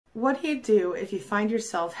What do you do if you find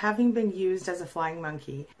yourself having been used as a flying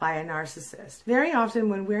monkey by a narcissist? Very often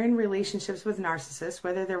when we're in relationships with narcissists,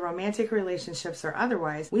 whether they're romantic relationships or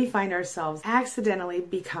otherwise, we find ourselves accidentally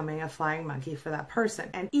becoming a flying monkey for that person.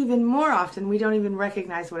 And even more often, we don't even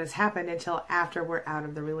recognize what has happened until after we're out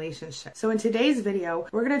of the relationship. So in today's video,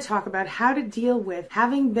 we're going to talk about how to deal with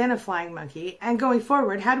having been a flying monkey and going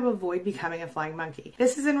forward, how to avoid becoming a flying monkey.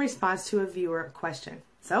 This is in response to a viewer question.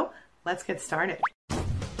 So let's get started.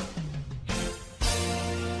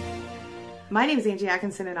 My name is Angie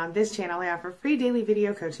Atkinson, and on this channel I offer free daily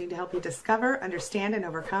video coaching to help you discover, understand, and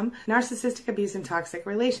overcome narcissistic abuse and toxic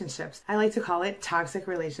relationships. I like to call it toxic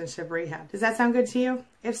relationship rehab. Does that sound good to you?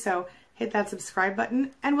 If so, hit that subscribe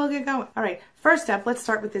button and we'll get going. All right, first up, let's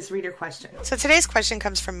start with this reader question. So today's question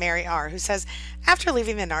comes from Mary R., who says, after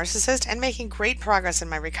leaving the narcissist and making great progress in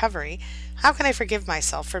my recovery, how can I forgive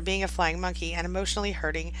myself for being a flying monkey and emotionally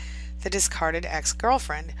hurting the discarded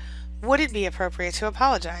ex-girlfriend? Would it be appropriate to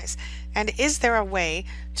apologize? And is there a way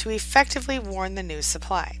to effectively warn the new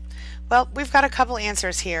supply? Well, we've got a couple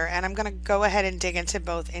answers here, and I'm going to go ahead and dig into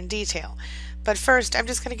both in detail. But first, I'm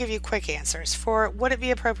just going to give you quick answers. For would it be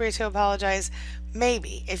appropriate to apologize?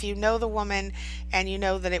 Maybe, if you know the woman and you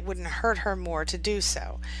know that it wouldn't hurt her more to do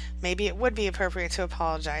so. Maybe it would be appropriate to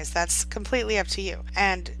apologize. That's completely up to you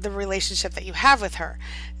and the relationship that you have with her.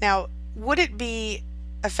 Now, would it be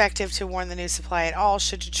effective to warn the new supply at all?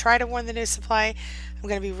 Should you try to warn the new supply? I'm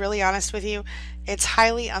going to be really honest with you. It's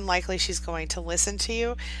highly unlikely she's going to listen to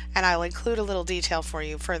you, and I'll include a little detail for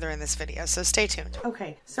you further in this video, so stay tuned.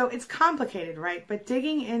 Okay, so it's complicated, right? But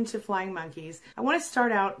digging into flying monkeys, I want to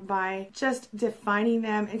start out by just defining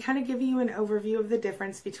them and kind of giving you an overview of the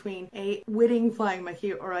difference between a witting flying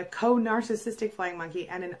monkey or a co-narcissistic flying monkey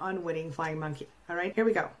and an unwitting flying monkey. All right, here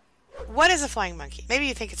we go. What is a flying monkey? Maybe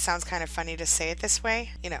you think it sounds kind of funny to say it this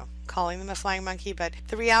way, calling them a flying monkey, but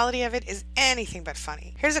the reality of it is anything but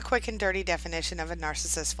funny. Here's a quick and dirty definition of a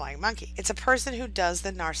narcissist flying monkey. It's a person who does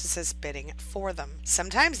the narcissist bidding for them.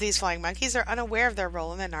 Sometimes these flying monkeys are unaware of their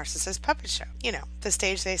role in the narcissist puppet show. The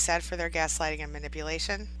stage they set for their gaslighting and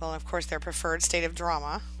manipulation. Well, of course, their preferred state of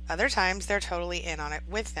drama. Other times, they're totally in on it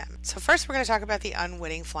with them. So first, we're going to talk about the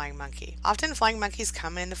unwitting flying monkey. Often, flying monkeys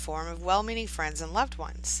come in the form of well-meaning friends and loved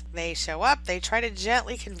ones. They show up, they try to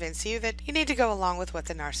gently convince you that you need to go along with what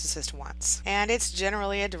the narcissist wants. And it's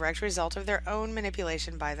generally a direct result of their own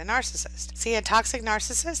manipulation by the narcissist. See, a toxic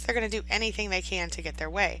narcissist, they're going to do anything they can to get their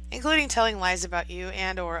way, including telling lies about you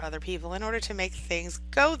and or other people in order to make things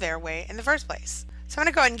go their way in the first place. So I'm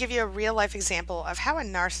going to go ahead and give you a real-life example of how a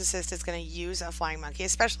narcissist is going to use a flying monkey,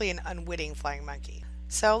 especially an unwitting flying monkey.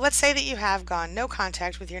 So let's say that you have gone no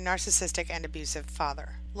contact with your narcissistic and abusive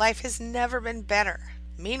father. Life has never been better.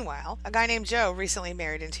 Meanwhile, a guy named Joe recently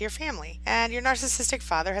married into your family, and your narcissistic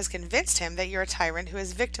father has convinced him that you're a tyrant who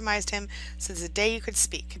has victimized him since the day you could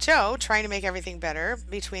speak. Joe, trying to make everything better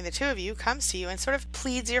between the two of you, comes to you and sort of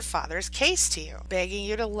pleads your father's case to you, begging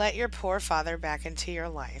you to let your poor father back into your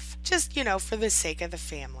life. Just, for the sake of the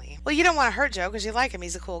family. Well, you don't want to hurt Joe because you like him,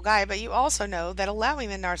 he's a cool guy, but you also know that allowing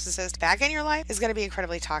the narcissist back in your life is going to be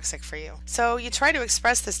incredibly toxic for you. So you try to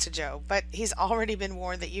express this to Joe, but he's already been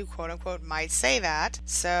warned that you quote-unquote might say that.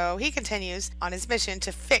 So he continues on his mission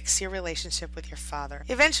to fix your relationship with your father.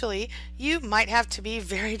 Eventually, you might have to be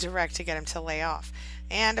very direct to get him to lay off.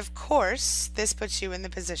 And of course, this puts you in the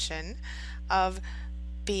position of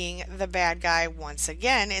being the bad guy once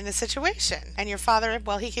again in the situation. And your father,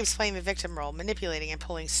 well, he keeps playing the victim role, manipulating and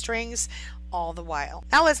pulling strings all the while.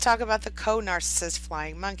 Now let's talk about the co-narcissist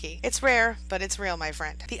flying monkey. It's rare, but it's real, my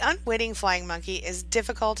friend. The unwitting flying monkey is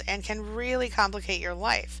difficult and can really complicate your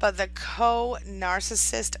life, but the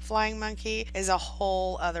co-narcissist flying monkey is a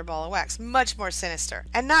whole other ball of wax, much more sinister.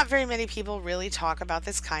 And not very many people really talk about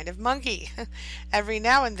this kind of monkey. Every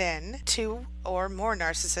now and then, two or more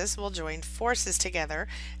narcissists will join forces together,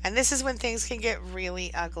 and this is when things can get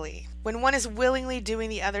really ugly. When one is willingly doing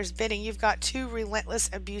the other's bidding, you've got two relentless,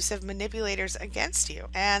 abusive manipulators against you,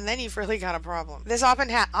 and then you've really got a problem. This often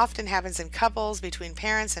happens in couples, between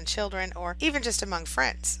parents and children, or even just among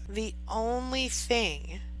friends. The only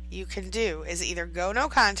thing you can do is either go no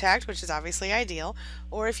contact, which is obviously ideal,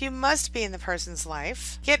 or if you must be in the person's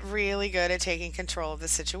life, get really good at taking control of the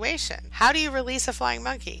situation. How do you release a flying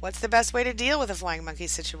monkey? What's the best way to deal with a flying monkey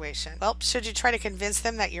situation? Well, should you try to convince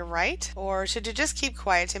them that you're right, or should you just keep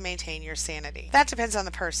quiet to maintain your sanity? That depends on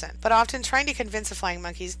the person, but often trying to convince a flying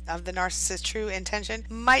monkey of the narcissist's true intention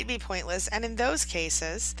might be pointless, and in those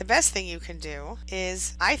cases, the best thing you can do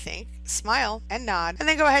is, I think, smile and nod, and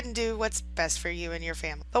then go ahead and do what's best for you and your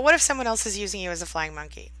family. But what if someone else is using you as a flying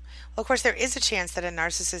monkey? Well, of course, there is a chance that a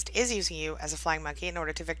narcissist is using you as a flying monkey in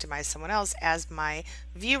order to victimize someone else, as my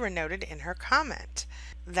viewer noted in her comment.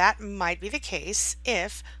 That might be the case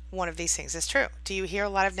if one of these things is true. Do you hear a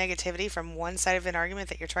lot of negativity from one side of an argument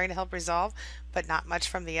that you're trying to help resolve, but not much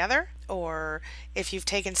from the other? Or if you've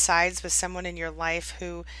taken sides with someone in your life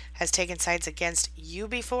who has taken sides against you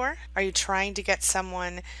before, are you trying to get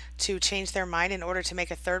someone to change their mind in order to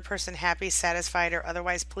make a third person happy, satisfied, or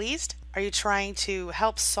otherwise pleased? Are you trying to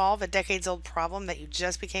help solve a decades-old problem that you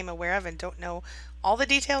just became aware of and don't know all the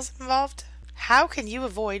details involved? How can you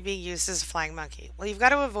avoid being used as a flying monkey? Well, you've got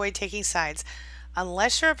to avoid taking sides.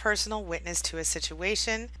 Unless you're a personal witness to a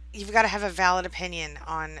situation, you've got to have a valid opinion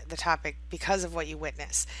on the topic because of what you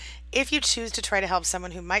witness. If you choose to try to help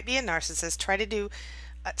someone who might be a narcissist, try to do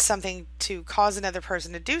something to cause another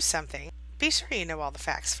person to do something, be sure you know all the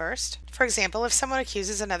facts first. For example, if someone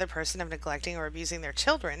accuses another person of neglecting or abusing their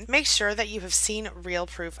children, make sure that you have seen real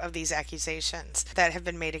proof of these accusations that have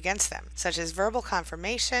been made against them, such as verbal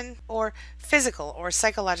confirmation or physical or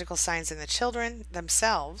psychological signs in the children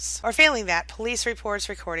themselves, or failing that, police reports,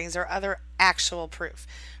 recordings, or other actual proof.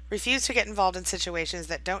 Refuse to get involved in situations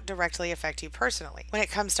that don't directly affect you personally when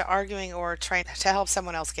it comes to arguing or trying to help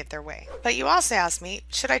someone else get their way. But you also asked me,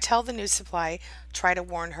 should I tell the new supply, try to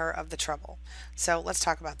warn her of the trouble? So let's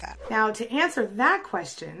talk about that. Now, to answer that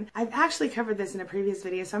question, I've actually covered this in a previous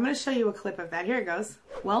video, so I'm going to show you a clip of that. Here it goes.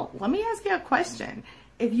 Well, let me ask you a question.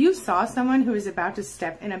 If you saw someone who was about to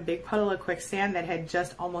step in a big puddle of quicksand that had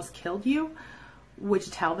just almost killed you, would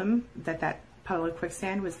you tell them that that puddle of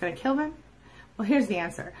quicksand was going to kill them? Well, here's the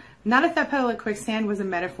answer. Not if that puddle of quicksand was a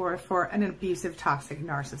metaphor for an abusive, toxic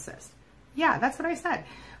narcissist. Yeah, that's what I said.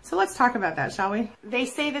 So let's talk about that, shall we? They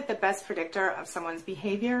say that the best predictor of someone's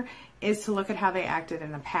behavior is to look at how they acted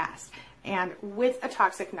in the past. And with a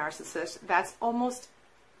toxic narcissist, that's almost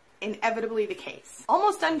inevitably the case.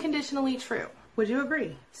 Almost unconditionally true. Would you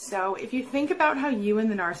agree? So if you think about how you and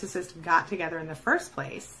the narcissist got together in the first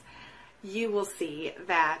place, you will see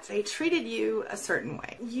that they treated you a certain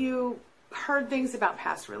way. You heard things about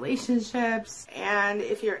past relationships, and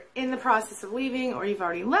if you're in the process of leaving or you've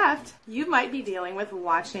already left, you might be dealing with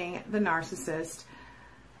watching the narcissist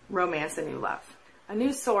romance a new love, a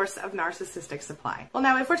new source of narcissistic supply. Well,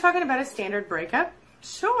 now if we're talking about a standard breakup,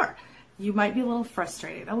 sure, you might be a little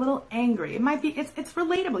frustrated, a little angry. It might be, it's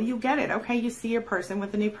relatable. You get it. Okay, you see your person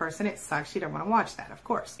with a new person. It sucks. You don't want to watch that, of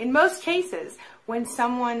course. In most cases, when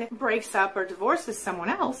someone breaks up or divorces someone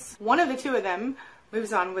else, one of the two of them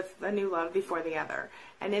moves on with a new love before the other.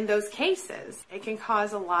 And in those cases, it can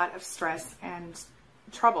cause a lot of stress and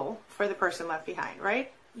trouble for the person left behind, right?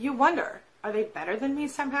 You wonder, are they better than me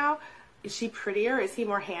somehow? Is she prettier? Is he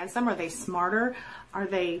more handsome? Are they smarter? Are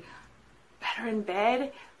they better in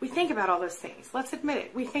bed? We think about all those things. Let's admit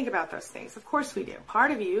it. We think about those things. Of course we do.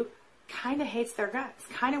 Part of you kind of hates their guts,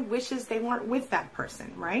 kind of wishes they weren't with that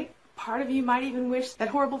person, right? Part of you might even wish that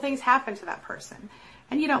horrible things happened to that person.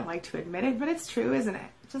 And you don't like to admit it, but it's true, isn't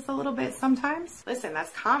it? Just a little bit sometimes. Listen,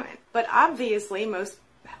 that's common. But obviously, most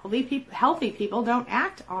healthy people don't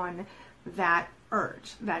act on that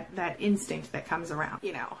urge, that instinct that comes around.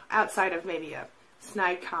 You know, outside of maybe a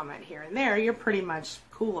snide comment here and there, you're pretty much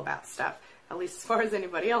cool about stuff, at least as far as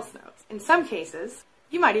anybody else knows. In some cases,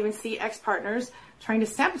 you might even see ex-partners trying to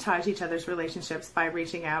sabotage each other's relationships by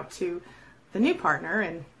reaching out to the new partner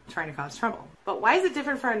and trying to cause trouble. But why is it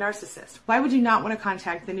different for a narcissist? Why would you not want to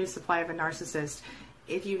contact the new supply of a narcissist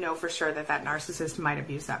if you know for sure that that narcissist might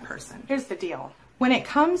abuse that person? Here's the deal. When it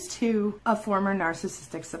comes to a former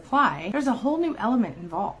narcissistic supply, there's a whole new element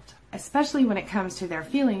involved, especially when it comes to their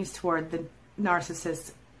feelings toward the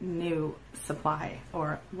narcissist's new supply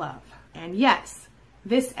or love. And yes,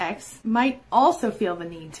 this ex might also feel the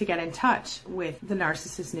need to get in touch with the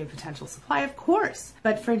narcissist's new potential supply, of course,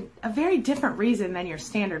 but for a very different reason than your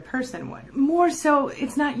standard person would. More so,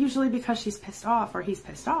 it's not usually because she's pissed off or he's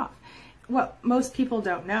pissed off. What most people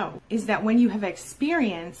don't know is that when you have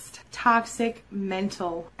experienced toxic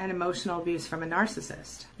mental and emotional abuse from a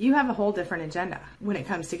narcissist, you have a whole different agenda when it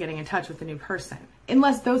comes to getting in touch with a new person.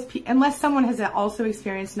 Unless someone has also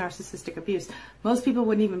experienced narcissistic abuse, most people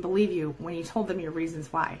wouldn't even believe you when you told them your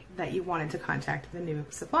reasons why that you wanted to contact the new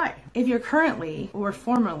supply. If you're currently or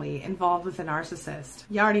formerly involved with a narcissist,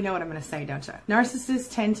 you already know what I'm going to say, don't you? Narcissists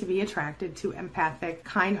tend to be attracted to empathic,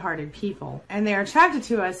 kind-hearted people, and they're attracted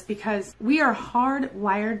to us because we are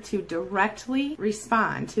hardwired to directly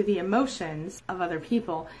respond to the emotions of other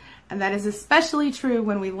people. And that is especially true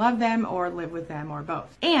when we love them or live with them or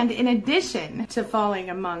both. And in addition to falling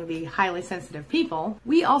among the highly sensitive people,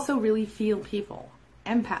 we also really feel people.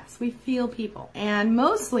 empaths. We feel people. And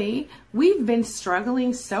mostly, we've been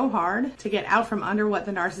struggling so hard to get out from under what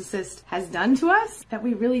the narcissist has done to us that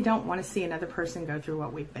we really don't want to see another person go through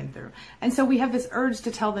what we've been through. And so we have this urge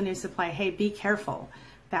to tell the new supply, hey, be careful.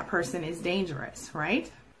 That person is dangerous,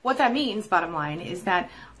 right? What that means, bottom line, is that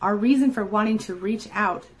our reason for wanting to reach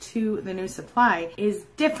out to the new supply is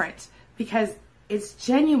different because it's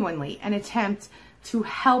genuinely an attempt to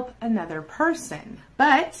help another person.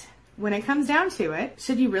 But when it comes down to it,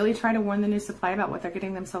 should you really try to warn the new supply about what they're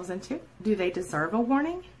getting themselves into? Do they deserve a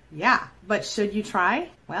warning? Yeah. But should you try?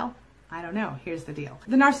 Well, I don't know. Here's the deal.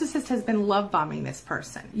 The narcissist has been love bombing this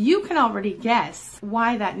person. You can already guess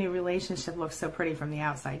why that new relationship looks so pretty from the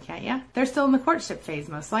outside, can't you? They're still in the courtship phase,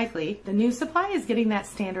 most likely. The new supply is getting that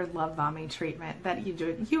standard love bombing treatment that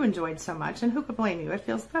you enjoyed so much, and who could blame you? It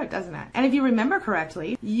feels good, doesn't it? And if you remember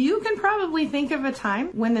correctly, you can probably think of a time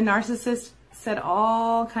when the narcissist said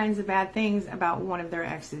all kinds of bad things about one of their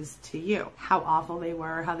exes to you. How awful they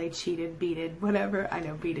were, how they cheated, beated, whatever. I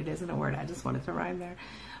know beated isn't a word, I just wanted to rhyme there.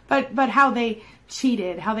 But how they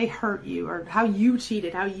cheated, how they hurt you, or how you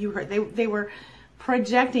cheated, how you hurt. They were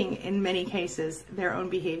projecting, in many cases, their own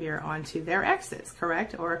behavior onto their exes,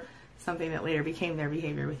 correct? Or something that later became their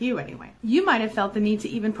behavior with you anyway. You might have felt the need to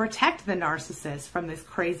even protect the narcissist from this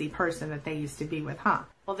crazy person that they used to be with, huh?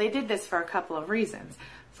 Well, they did this for a couple of reasons.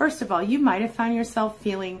 First of all, you might have found yourself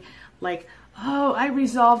feeling like, oh, I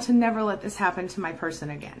resolved to never let this happen to my person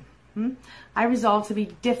again. I resolved to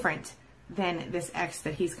be different than this ex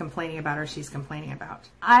that he's complaining about or she's complaining about.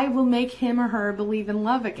 I will make him or her believe in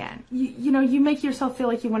love again. You make yourself feel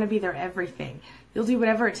like you want to be their everything. You'll do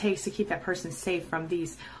whatever it takes to keep that person safe from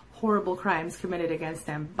these horrible crimes committed against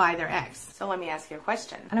them by their ex. So let me ask you a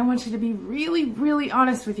question. And I want you to be really, really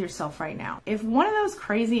honest with yourself right now. If one of those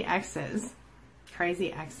crazy exes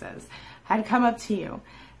had come up to you,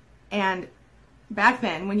 and back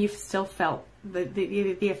then when you still felt the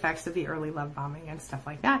effects of the early love bombing and stuff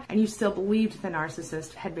like that, and you still believed the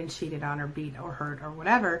narcissist had been cheated on or beat or hurt or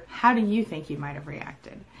whatever, how do you think you might have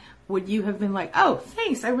reacted? Would you have been like, oh,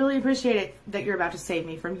 thanks, I really appreciate it that you're about to save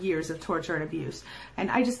me from years of torture and abuse,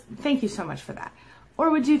 and I just thank you so much for that?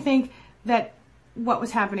 Or would you think that what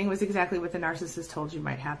was happening was exactly what the narcissist told you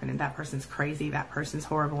might happen, and that person's crazy, that person's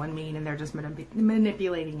horrible and mean, and they're just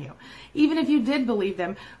manipulating you? Even if you did believe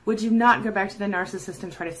them, would you not go back to the narcissist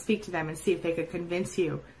and try to speak to them and see if they could convince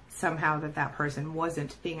you somehow that that person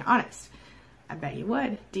wasn't being honest? I bet you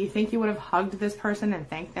would. Do you think you would have hugged this person and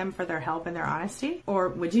thanked them for their help and their honesty? Or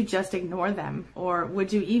would you just ignore them? Or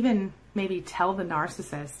would you even maybe tell the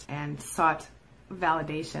narcissist and sought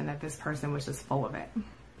validation that this person was just full of it?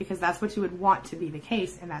 Because that's what you would want to be the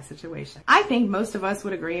case in that situation. I think most of us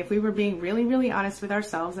would agree, if we were being really, really honest with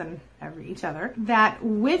ourselves and each other, that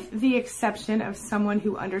with the exception of someone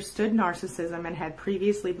who understood narcissism and had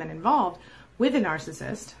previously been involved with a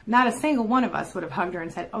narcissist, not a single one of us would have hugged her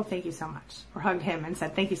and said, oh, thank you so much. Or hugged him and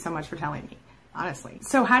said, thank you so much for telling me, honestly.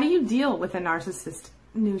 So how do you deal with a narcissist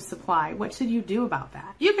new supply? What should you do about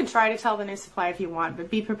that? You can try to tell the new supply if you want, but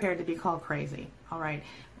be prepared to be called crazy, all right?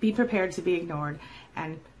 Be prepared to be ignored,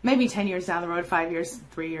 and maybe 10 years down the road, 5 years,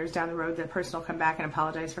 3 years down the road, that person will come back and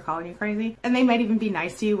apologize for calling you crazy. And they might even be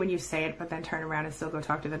nice to you when you say it, but then turn around and still go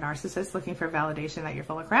talk to the narcissist looking for validation that you're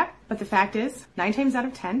full of crap. But the fact is, 9 times out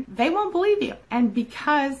of 10, they won't believe you. And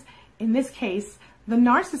because, in this case, the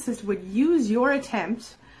narcissist would use your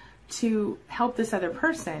attempt to help this other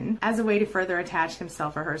person as a way to further attach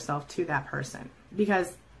himself or herself to that person.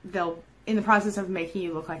 Because they'll, in the process of making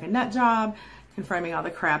you look like a nut job, confirming all the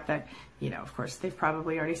crap that, of course, they've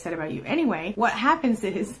probably already said about you anyway, what happens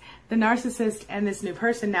is the narcissist and this new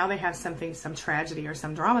person, now they have some tragedy or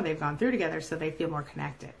some drama they've gone through together, so they feel more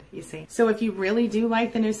connected, you see. So if you really do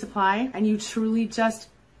like the new supply and you truly just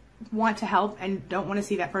want to help and don't want to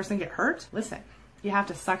see that person get hurt, listen, you have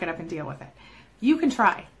to suck it up and deal with it. You can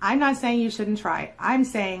try. I'm not saying you shouldn't try. I'm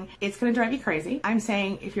saying it's going to drive you crazy. I'm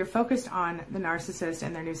saying if you're focused on the narcissist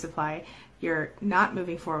and their new supply, you're not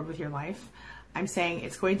moving forward with your life. I'm saying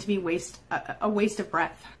it's going to be a waste of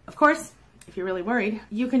breath. Of course, if you're really worried,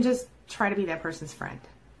 you can just try to be that person's friend.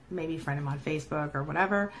 Maybe friend them on Facebook or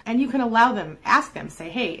whatever. And you can allow them, ask them, say,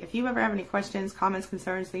 hey, if you ever have any questions, comments,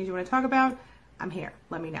 concerns, things you want to talk about, I'm here.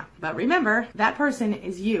 Let me know. But remember, that person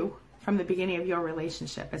is you from the beginning of your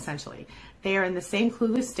relationship, essentially. They are in the same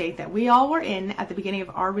clueless state that we all were in at the beginning of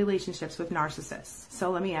our relationships with narcissists.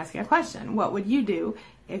 So let me ask you a question. What would you do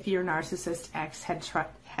if your narcissist ex had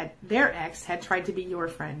tried to be your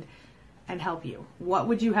friend and help you? What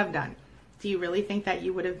would you have done? Do you really think that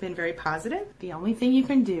you would have been very positive? The only thing you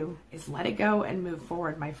can do is let it go and move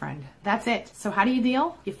forward, my friend. That's it. So how do you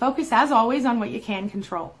deal? You focus, as always, on what you can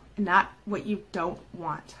control. not what you don't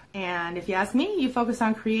want. And if you ask me, you focus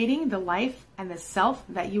on creating the life and the self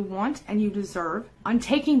that you want and you deserve, on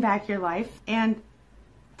taking back your life, and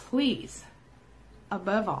please,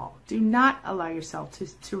 above all, do not allow yourself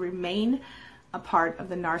to remain a part of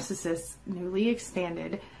the narcissist's newly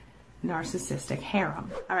expanded narcissistic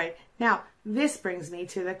harem. All right, now this brings me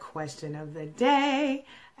to the question of the day.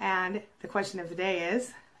 And the question of the day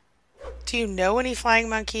is, do you know any flying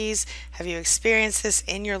monkeys? Have you experienced this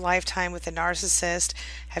in your lifetime with a narcissist?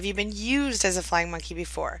 Have you been used as a flying monkey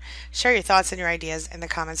before? Share your thoughts and your ideas in the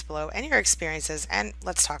comments below and your experiences, and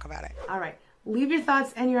let's talk about it. All right, leave your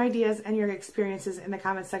thoughts and your ideas and your experiences in the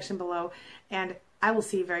comments section below, and I will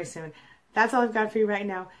see you very soon. That's all I've got for you right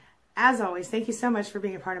now. As always, thank you so much for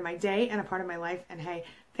being a part of my day and a part of my life. And hey,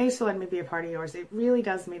 thanks for letting me be a part of yours. It really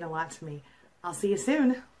does mean a lot to me. I'll see you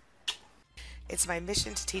soon. It's my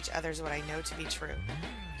mission to teach others what I know to be true.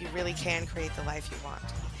 You really can create the life you want.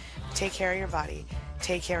 Take care of your body.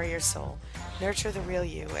 Take care of your soul. Nurture the real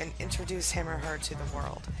you and introduce him or her to the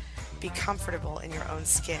world. Be comfortable in your own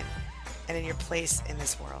skin and in your place in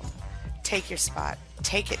this world. Take your spot.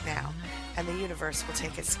 Take it now. And the universe will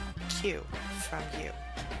take its cue from you.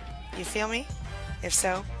 You feel me? If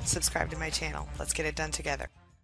so, subscribe to my channel. Let's get it done together.